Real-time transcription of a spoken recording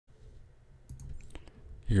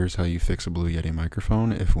Here's how you fix a Blue Yeti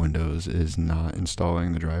microphone if Windows is not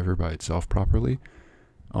installing the driver by itself properly.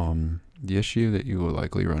 The issue that you will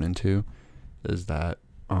likely run into is that,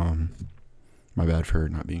 my bad for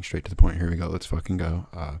not being straight to the point. Here we go. Let's fucking go.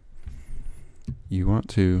 You want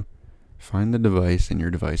to find the device in your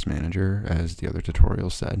device manager, as the other tutorial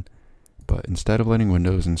said, but instead of letting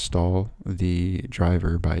Windows install the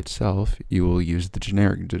driver by itself, you will use the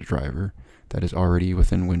generic driver that is already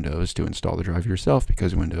within Windows to install the driver yourself,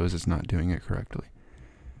 because Windows is not doing it correctly.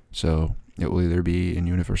 So it will either be in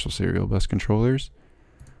Universal Serial Bus Controllers,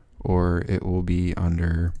 or it will be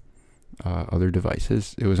under other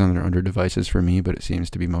devices. It was under devices for me, but it seems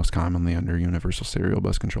to be most commonly under Universal Serial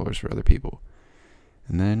Bus Controllers for other people.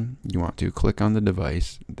 And then you want to click on the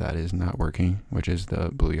device that is not working, which is the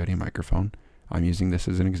Blue Yeti microphone. I'm using this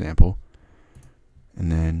as an example.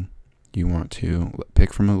 And then you want to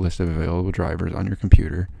pick from a list of available drivers on your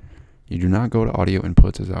computer. You do not go to audio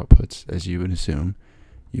inputs as outputs, as you would assume.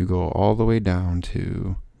 You go all the way down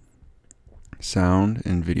to sound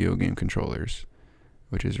and video game controllers,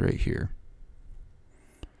 which is right here.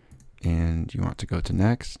 And you want to go to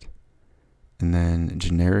next. And then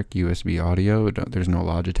generic USB audio. There's no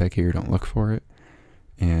Logitech here, don't look for it.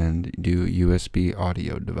 And do USB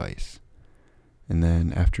audio device. And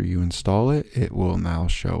then after you install it, it will now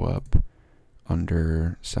show up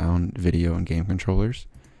under sound, video, and game controllers.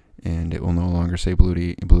 And it will no longer say Blue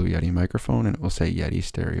Yeti microphone, and it will say Yeti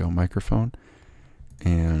stereo microphone.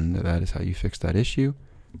 And that is how you fix that issue,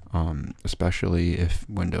 especially if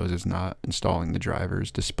Windows is not installing the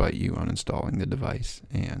drivers despite you uninstalling the device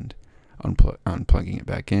and unplugging it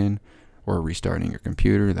back in or restarting your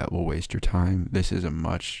computer. That will waste your time. This is a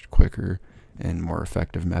much quicker and more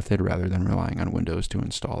effective method rather than relying on Windows to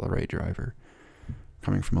install the right driver.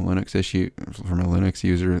 Coming from a Linux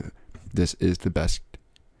user, this is the best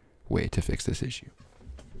way to fix this issue.